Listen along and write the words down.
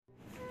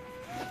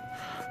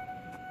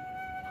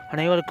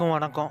அனைவருக்கும்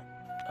வணக்கம்.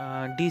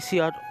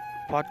 TCR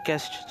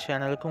podcast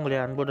சேனலுக்கு உங்களை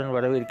அன்புடன்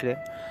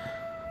வரவேற்கிறேன்.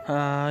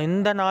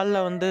 இந்த நாளில்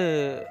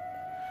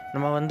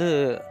நம்ம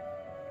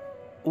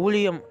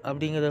ஊழியம்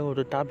அப்படிங்கிற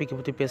ஒரு டாப்பிக்கை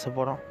பற்றி பேச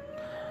போகிறோம்.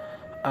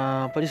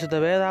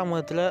 பரிசுத்த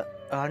வேதாகமத்தில்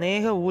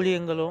அநேக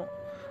ஊழியங்களும்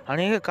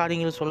அநேக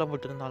காரியங்களும்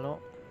சொல்லப்பட்டிருந்தாலும்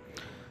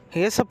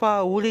ஏசப்பா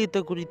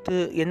ஊழியத்தை குறித்து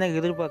என்ன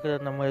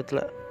எதிர்பார்க்குறாரு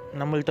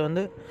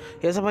நம்மள்கிட்ட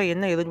ஏசப்பா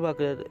என்ன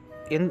எதிர்பார்க்குறாரு,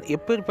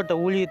 எப்பேற்பட்ட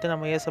ஊழியத்தை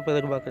நம்ம ஏசப்பா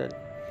எதிர்பார்க்குறாரு.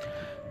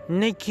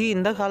 இன்றைக்கி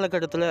இந்த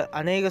காலகட்டத்தில்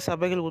அநேக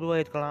சபைகள்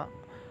உருவாகிருக்கலாம்,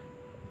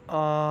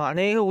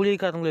 அநேக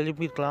ஊழியக்காரங்களை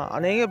எழுப்பியிருக்கலாம்,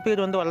 அநேக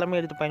பேர் வல்லமை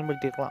எடுத்து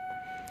பயன்படுத்தியிருக்கலாம்.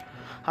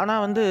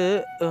 ஆனால்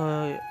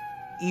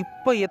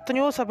இப்போ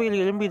எத்தனையோ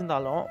சபைகள்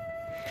எழும்பியிருந்தாலும்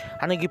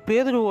அன்றைக்கி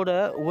பேதுருவோட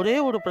ஒரே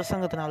ஒரு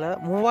பிரசங்கத்தினால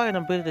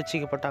 3000 பேர்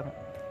ரட்சிக்கப்பட்டாங்க.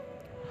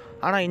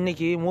 ஆனால்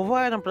இன்றைக்கி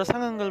 3000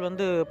 பிரசங்கங்கள்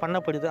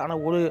பண்ணப்படுது,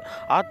 ஆனால் ஒரு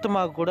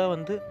ஆத்மா கூட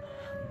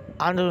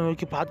ஆண்டவரை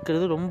நோக்கி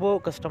பார்க்கறது ரொம்ப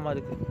கஷ்டமாக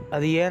இருக்குது.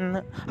 அது ஏன்னு,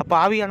 அப்போ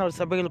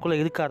ஆவியானவர்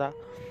சபைகளுக்குள்ளே இருக்காரா?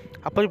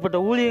 அப்படிப்பட்ட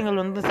ஊழியங்கள்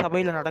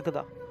சபையில்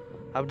நடக்குதா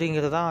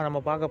அப்படிங்கிறதான் நம்ம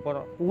பார்க்க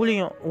போகிறோம்.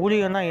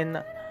 ஊழியம்னா என்ன?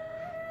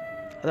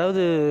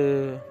 அதாவது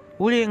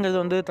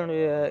ஊழியங்கிறது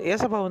தன்னுடைய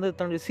ஏசப்பா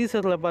தன்னுடைய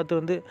சீசர்களை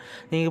பார்த்து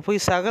நீங்கள்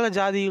போய் சகல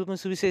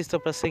ஜாதிகளுக்கும் சுவிசேஷத்தை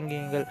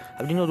பிரசங்கிங்கள்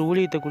அப்படின்னு ஒரு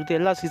ஊழியத்தை கொடுத்து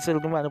எல்லா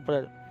சீசர்களுக்குமே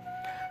அனுப்புகிறாரு.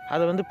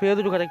 அதை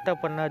பேதுரு கரெக்டாக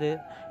பண்ணார்.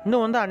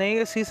 இன்னும்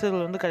அநேக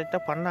சீசர்கள்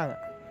கரெக்டாக பண்ணாங்க.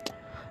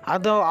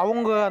 அதை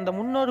அவங்க அந்த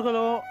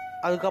முன்னோர்களோ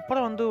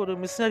அதுக்கப்புறம் ஒரு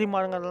மிஷினரி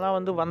மார்ங்கள்லாம்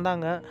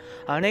வந்தாங்க.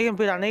 அநேகம்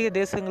பேர் அநேக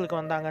தேசங்களுக்கு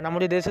வந்தாங்க.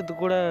 நம்முடைய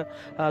தேசத்துக்கு கூட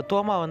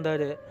தோமா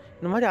வந்தார்.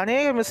 இந்த மாதிரி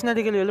அநேக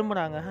மிஷினரிகள்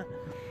எழும்புனாங்க.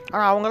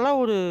 ஆனால் அவங்கெல்லாம்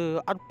ஒரு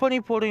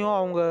அர்ப்பணிப்போடையும்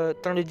அவங்க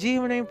தன்னுடைய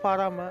ஜீவனையும்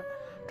பாராமல்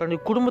தன்னுடைய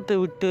குடும்பத்தை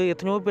விட்டு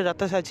எத்தனையோ பேர்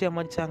ரத்த சாட்சியாக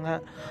மறித்தாங்க.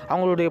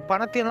 அவங்களுடைய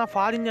பணத்தையெல்லாம்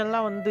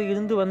ஃபாரினெல்லாம்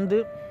இருந்து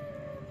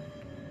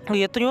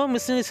எத்தனையோ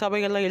மிஷினரி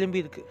சபைகள்லாம்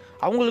எழும்பியிருக்கு.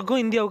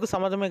 அவங்களுக்கும் இந்தியாவுக்கும்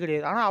சம்மந்தமே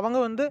கிடையாது. ஆனால்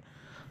அவங்க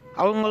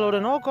அவங்களோட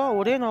நோக்கம்,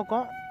 ஒரே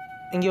நோக்கம்,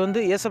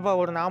 இங்கே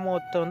ஏசப்பாவோட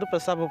நாமத்தை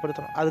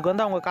பிரஸ்தாபப்படுத்தணும். அதுக்கு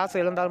அவங்க காசை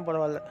இழந்தாலும்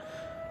பரவாயில்ல.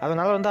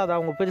 அதனால் அதை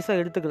அவங்க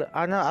பெருசாக எடுத்துக்கல.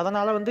 ஆனால்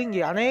அதனால்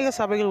இங்கே அநேக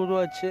சபைகள்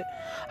உருவாச்சு.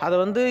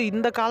 அதை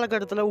இந்த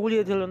காலகட்டத்தில்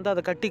ஊழியர்கள்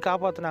அதை கட்டி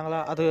காப்பாற்றினாங்களா,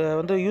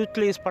 அதை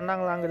யூட்டிலைஸ்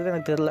பண்ணாங்களாங்கிறது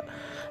எனக்கு தெரில.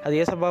 அது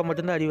ஏசப்பா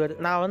மட்டும்தான் அறிவார்.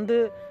 நான்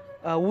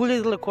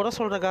ஊழியர்களை குறை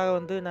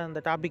சொல்கிறதுக்காக நான்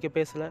இந்த டாப்பிக்கை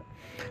பேசலை.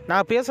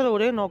 நான் பேசுகிற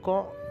ஒரே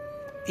நோக்கம்,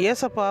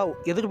 ஏசப்பா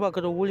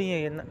எதிர்பார்க்குற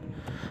ஊழியம் என்ன.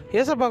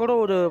 ஏசப்பா கூட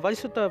ஒரு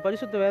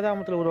பரிசுத்த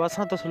வேதாகமத்தில் ஒரு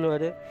வசனத்தை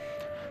சொல்லுவார்.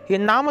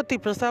 என் நாமத்தை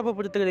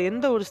பிரஸ்தாபப்படுத்துகிற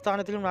எந்த ஒரு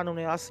ஸ்தானத்திலும் நான்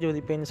உன்னை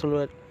ஆசீர்வதிப்பேன்னு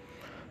சொல்லுவார்.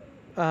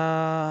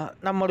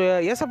 நம்முடைய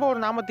ஏசப்பாவோட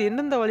நாமத்தை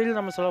எந்தெந்த வழியில்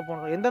நம்ம சொல்ல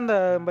போகிறோம், எந்தெந்த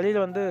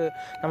வழியில்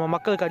நம்ம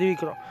மக்களுக்கு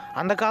அறிவிக்கிறோம்.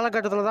 அந்த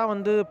காலகட்டத்தில்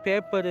தான்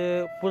பேப்பரு,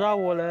 புறா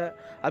ஓலை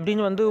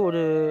அப்படின்னு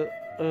ஒரு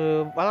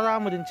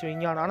வளராமல் இருந்துச்சு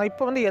விஞ்ஞானம். ஆனால்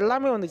இப்போ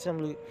எல்லாமே வந்துச்சு.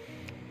 நம்மளுக்கு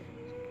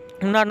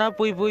முன்னாடினா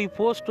போய்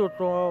போஸ்ட்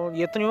விட்டுறோம்,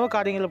 எத்தனையோ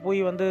காரியங்களில் போய்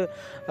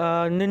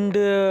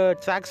நின்று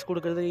ட்ராக்ஸ்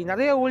கொடுக்குறது,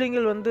 நிறைய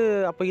ஊழியங்கள்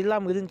அப்போ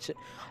இல்லாமல் இருந்துச்சு.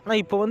 ஆனால்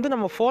இப்போ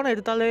நம்ம ஃபோனை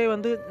எடுத்தாலே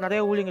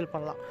நிறைய ஊழியங்கள்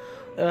பண்ணலாம்.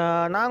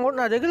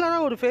 நான்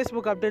ரெகுலராக ஒரு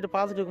ஃபேஸ்புக் அப்டேட்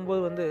பார்த்துட்டு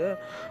இருக்கும்போது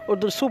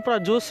ஒருத்தர்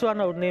சூப்பராக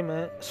ஜோஸ்வான ஒரு நேமு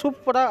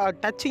சூப்பராக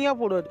டச்சிங்காக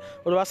போடுவார்.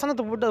 ஒரு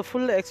வசனத்தை போட்டு அது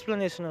ஃபுல்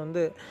எக்ஸ்ப்ளனேஷன்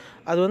அது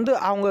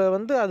அவங்க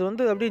அது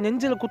அப்படியே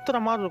நெஞ்சில் குத்துற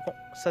மாதிரி இருக்கும்.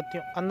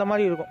 சத்தியம் அந்த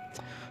மாதிரி இருக்கும்.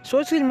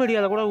 சோசியல்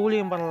மீடியாவில் கூட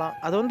ஊழியம் பண்ணலாம்.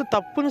 அது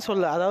தப்புன்னு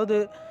சொல்ல. அதாவது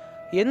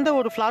எந்த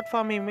ஒரு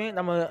பிளாட்ஃபார்மையுமே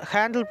நம்ம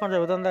ஹேண்டில் பண்ணுற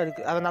விதம் தான்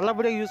இருக்குது. அதை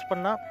நல்லபடியாக யூஸ்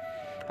பண்ணால்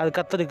அது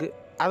கத்தருக்கு,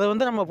 அதை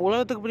நம்ம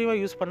உலகத்துக்கு பிரிவாக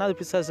யூஸ் பண்ணால் அது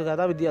பிசாசுக்கு.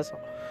 அதான்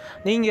வித்தியாசம்.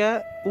 நீங்கள்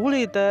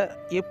ஊழியத்தை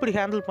எப்படி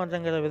ஹேண்டில்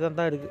பண்ணுறங்கிற விதம்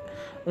தான் இருக்குது.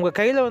 உங்கள்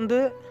கையில்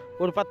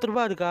ஒரு 10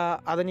 ரூபா இருக்கா,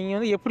 அதை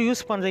நீங்கள் எப்படி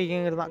யூஸ்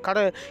பண்ணுறீங்கிறது தான்.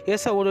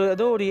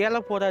 ஏதோ ஒரு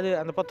ஏழை போகிறாரு,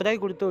 அந்த 10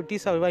 ரூபாய்க்கு கொடுத்து ஒரு டீ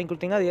சாவி வாங்கி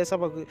கொடுத்தீங்கன்னா அது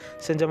ஏசப்பாக்கு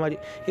செஞ்ச மாதிரி.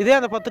 இதே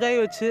அந்த 10 ரூபாயை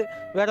வச்சு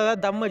வேறு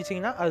ஏதாவது தம்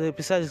அடிச்சிங்கன்னா அது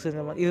பிசாசுக்கு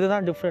செஞ்ச மாதிரி.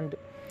 இதுதான் டிஃப்ரெண்ட்டு.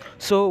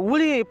 ஸோ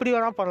ஊழியம் எப்படி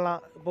வேணால்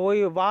பண்ணலாம்.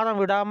 போய் வாரம்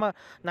விடாமல்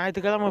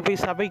ஞாயிற்றுக்கிழமை போய்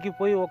சபைக்கு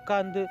போய்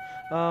உட்காந்து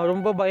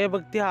ரொம்ப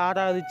பயபக்தியாக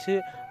ஆராதிச்சு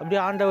அப்படியே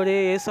ஆண்டவரே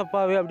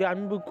ஏசப்பாவே அப்படியே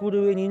அன்பு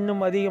கூடுவேன்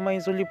இன்னும்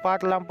அதிகமாக சொல்லி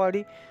பாட்டெல்லாம்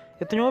பாடி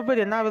எத்தனையோ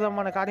பேர் என்ன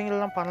விதமான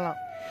காரியங்கள்லாம் பண்ணலாம்.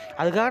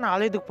 அதுக்காக நான்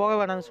ஆலயத்துக்கு போக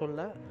வேணாம்னு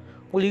சொல்ல.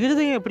 உங்களுக்கு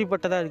இருதயம்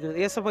எப்படிப்பட்டதாக இருக்குது?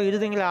 ஏசப்பா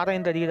இருதயங்களை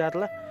ஆராய்ந்து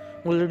அறிகிறார்ல.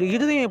 உங்களுடைய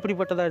இருதயம்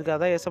எப்படிப்பட்டதாக இருக்குது?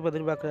 அதான் ஏசப்பா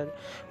எதிர்பார்க்குறாரு.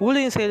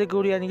 ஊழியம்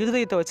செய்யக்கூடிய அந்த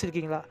இருதயத்தை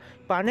வச்சுருக்கீங்களா?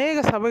 இப்போ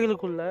அநேக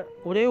சபைகளுக்குள்ள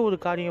ஒரே ஒரு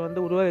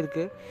காரியம்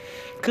உருவாகிருக்கு.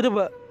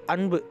 கிருபை,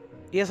 அன்பு.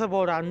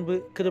 ஏசப்பாவோட அன்பு,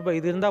 கிருபை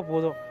இது இருந்தால்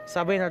போதும்,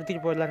 சபையை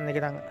நடத்திட்டு போயிடலான்னு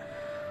நினைக்கிறாங்க.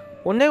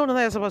 ஒன்றே ஒன்று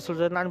தான் ஏசப்பா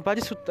சொல்கிறார், நான்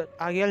பரிசுத்தர்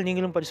ஆகையால்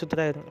நீங்களும்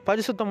பரிசுத்தராக இருங்க.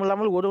 பரிசுத்தம்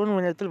இல்லாமல்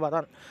ஒருவன் நேரத்தில்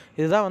வரான்.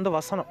 இதுதான்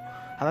வசனம்.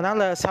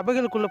 அதனால்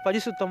சபைகளுக்குள்ளே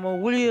பரிசுத்தமோ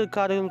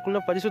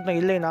ஊழியக்காரர்களுக்குள்ளே பரிசுத்தம்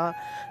இல்லைன்னா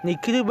நீ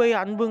கிருபை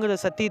அன்புங்கிற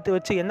சத்தியத்தை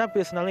வச்சு என்ன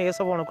பேசினாலும்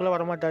ஏசப்பா உனக்குள்ளே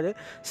வரமாட்டார்.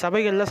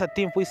 சபைகளில்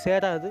சத்தியம் போய்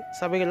சேராது.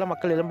 சபைகளில்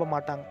மக்கள் எழும்ப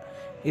மாட்டாங்க.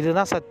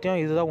 இதுதான்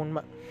சத்தியம், இதுதான்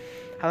உண்மை.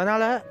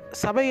 அதனால்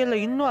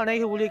சபைகளில் இன்னும்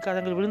அநேக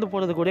ஊழியக்காரங்கள் விழுந்து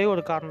போகிறதுக்கு ஒரே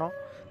ஒரு காரணம்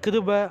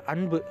கிருபை,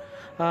 அன்பு.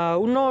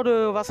 இன்னொரு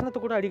வசனத்தை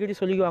கூட அடிக்கடி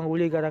சொல்லிக்குவாங்க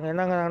ஊழியக்காரங்க.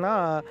 என்னங்கன்னா,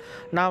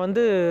 நான்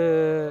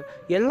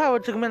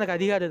எல்லாவற்றுக்குமே எனக்கு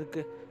அதிகாரம்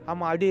இருக்குது.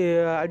 ஆமாம்,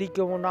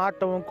 அடிக்கவும்,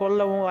 நாட்டவும்,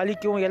 கொல்லவும்,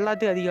 அழிக்கவும்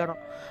எல்லாத்தையும் அதிகாரம்.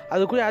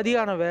 அதுக்குள்ளே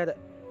அதிகாரம் வேறு.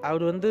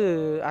 அவர் வந்து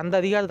அந்த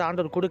அதிகாரத்தை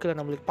ஆண்டவர் கொடுக்கல,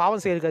 நம்மளுக்கு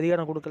பாவம் செய்கிறதுக்கு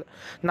அதிகாரம் கொடுக்கல.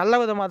 நல்ல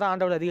விதமாக தான்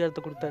ஆண்டவர்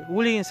அதிகாரத்தை கொடுத்தார்.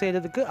 ஊழியம்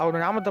செய்கிறதுக்கு,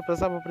 அவரோட நாமத்தை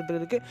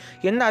பிரசாபப்படுத்துறதுக்கு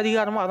என்ன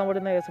அதிகாரமோ அதை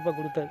மட்டும் தான் ஏசப்பா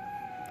கொடுத்தாரு.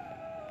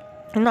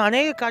 இன்னும்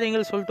அநேக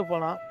காரியங்கள் சொல்லிட்டு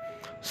போகலாம்.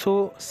 ஸோ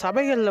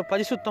சபைகளில்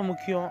பரிசுத்தம்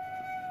முக்கியம்,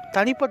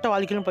 தனிப்பட்ட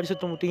வாழ்க்கையிலும்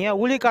பரிசுத்தம் முக்கியம். ஏன்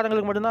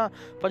ஊழியக்காரங்களுக்கு மட்டும்தான்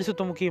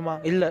பரிசுத்தம் முக்கியமா?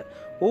 இல்லை,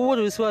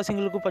 ஒவ்வொரு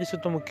விசுவாசிங்களுக்கும்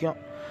பரிசுத்தம் முக்கியம்.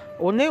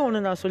 ஒன்றே ஒன்று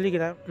நான்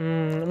சொல்லிக்கிறேன்.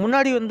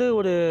 முன்னாடி வந்து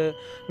ஒரு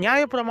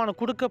நியாயப்பிரமாணம்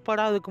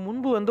கொடுக்கப்படாததுக்கு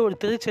முன்பு வந்து ஒரு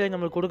திரைச்சீலை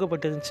நம்மளுக்கு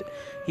கொடுக்கப்பட்டிருந்துச்சு.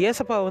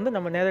 ஏசப்பாவை வந்து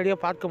நம்ம நேரடியாக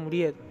பார்க்க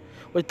முடியாது,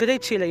 ஒரு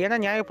திரைச்சீலை, ஏன்னா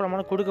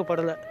நியாயப்பிரமாணம்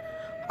கொடுக்கப்படலை.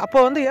 அப்போ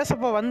வந்து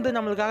ஏசப்பா வந்து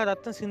நம்மளுக்காக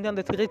ரத்தம் சிந்தி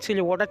அந்த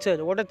திரைச்சீலை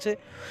உடைச்சு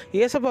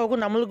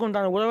ஏசப்பாவுக்கும் நம்மளுக்கும்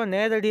உண்டான உறவை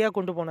நேரடியாக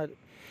கொண்டு போனார்.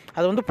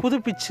 அதை வந்து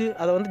புதுப்பிச்சு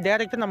அதை வந்து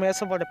டேரெக்டாக நம்ம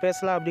ஏசப்பாட்ட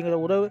பேசலாம் அப்படிங்கிற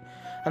உறவு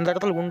அந்த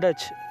இடத்துல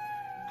உண்டாச்சு.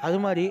 அது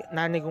மாதிரி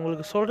நான் இன்றைக்கி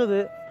உங்களுக்கு சொல்கிறது,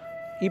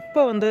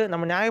 இப்போ வந்து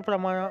நம்ம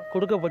நியாயப்பிரமாணம்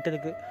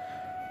கொடுக்கப்பட்டிருக்கு.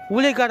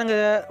 ஊழியக்காரங்க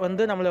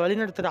வந்து நம்மளை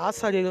வழிநடத்துகிற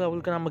ஆசாரியர்கள்,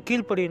 அவங்களுக்கு நம்ம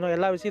கீழ்ப்படியணும்,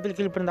 எல்லா விஷயத்திலும்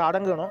கீழ்ப்படிந்து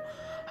அடங்கணும்.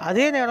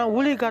 அதே நேரம்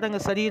ஊழியக்காரங்க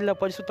சரியில்லை,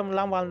 பரிசுத்தம்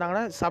இல்லாமல்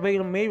வாழ்ந்தாங்கன்னா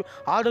சபைகளும்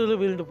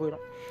ஆடுகளும் வீழ்ந்து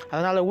போயிடும்.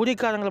 அதனால்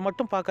ஊழியக்காரங்களை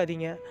மட்டும்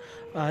பார்க்காதீங்க,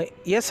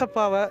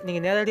 ஏசப்பாவை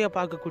நீங்கள் நேரடியாக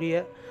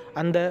பார்க்கக்கூடிய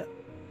அந்த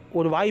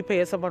ஒரு வாய்ப்பை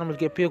ஏசப்பா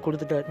நம்மளுக்கு எப்பயோ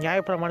கொடுத்துட்டார்,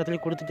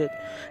 நியாயப்பிரமாணத்திலேயே கொடுத்துட்டார்.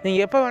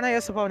 நீங்கள் எப்போ வேணால்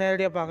ஏசப்பாவை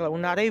நேரடியாக பார்க்கலாம்.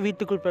 உன் அறை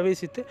வீட்டுக்குள்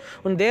பிரவேசித்து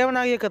உன்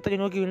தேவனாகிய கர்த்தரை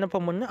நோக்கி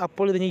விண்ணப்பம் பண்ணு,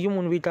 அப்பொழுது நீயும்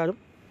உன் வீட்டாரும்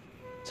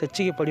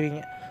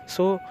சர்ச்சைக்கப்படுவீங்க.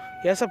 ஸோ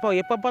ஏசப்பா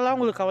எப்பப்பெல்லாம்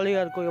உங்களுக்கு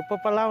கவலையாக இருக்கும்,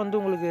 எப்பப்பெல்லாம் வந்து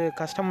உங்களுக்கு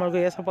கஷ்டமாக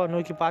இருக்கும், ஏசப்பாவை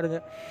நோக்கி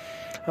பாருங்கள்.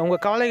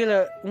 உங்கள் கவலைகளை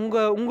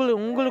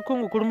உங்களுக்கும்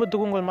உங்கள்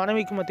குடும்பத்துக்கும் உங்கள்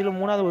மனைவிக்கும் மத்தியில்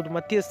மூணாவது ஒரு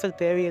மத்தியஸ்தர்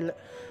தேவையில்லை.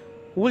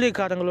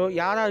 ஊழியக்காரங்களோ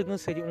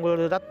யாராருக்கும் சரி,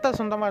 உங்களோட ரத்த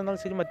சொந்தமாக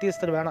இருந்தாலும் சரி,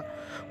 மத்தியஸ்தர் வேணாம்.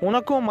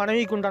 உனக்கும்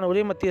மனைவிக்கு உண்டான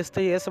ஒரே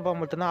மத்தியஸ்தர் ஏசப்பா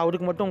மட்டும்தான்.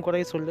 அவருக்கு மட்டும்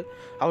குறைய சொல்லு,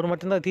 அவர்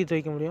மட்டும்தான் தீர்த்து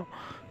வைக்க முடியும்.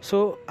 ஸோ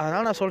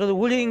அதனால் நான் சொல்கிறது,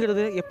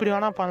 ஊழியங்கிறது எப்படி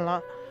வேணால்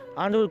பண்ணலாம்.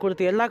 ஆண்டவர்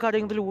கொடுத்த எல்லா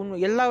காரியங்களிலும்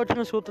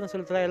எல்லாவற்றிலும் சூத்திரம்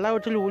செலுத்தலாம்,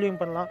 எல்லாவற்றிலும்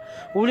ஊழியம் பண்ணலாம்.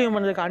 ஊழியம்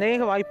பண்ணுறதுக்கு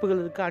அநேக வாய்ப்புகள்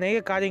இருக்குது, அநேக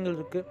காரியங்கள்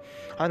இருக்குது.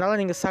 அதனால்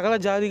நீங்கள் சகல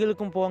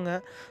ஜாதிகளுக்கும் போங்க,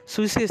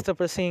 சுவிசேஷத்தை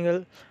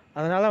பிரசையுங்கள்.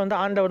 அதனால் வந்து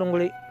ஆண்டவர்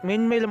உங்களை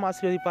மென்மேலும்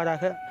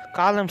ஆசீர்வதிப்பாராக.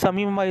 காலம்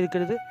சமீபமாக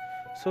இருக்கிறது.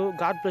 So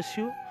God bless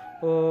you.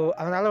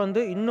 அதனால்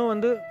வந்து இன்னும்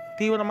வந்து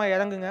தீவிரமாக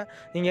இறங்குங்க.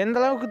 நீங்கள் எந்த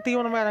அளவுக்கு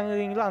தீவிரமாக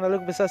இறங்குறீங்களோ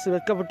அந்தளவுக்கு பிசாசு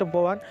வெட்கப்பட்டு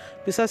போவான்.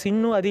 பிசாசு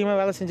இன்னும் அதிகமாக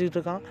வேலை செஞ்சுக்கிட்டு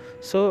இருக்கான்.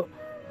 ஸோ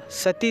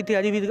சத்தியத்தை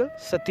அறிவீர்கள்,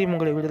 சத்தியம்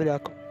உங்களை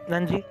விடுதலையாக்கும்.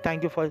 நன்றி.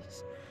 Thank you for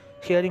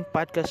hearing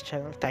podcast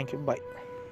channel. Thank you. Bye.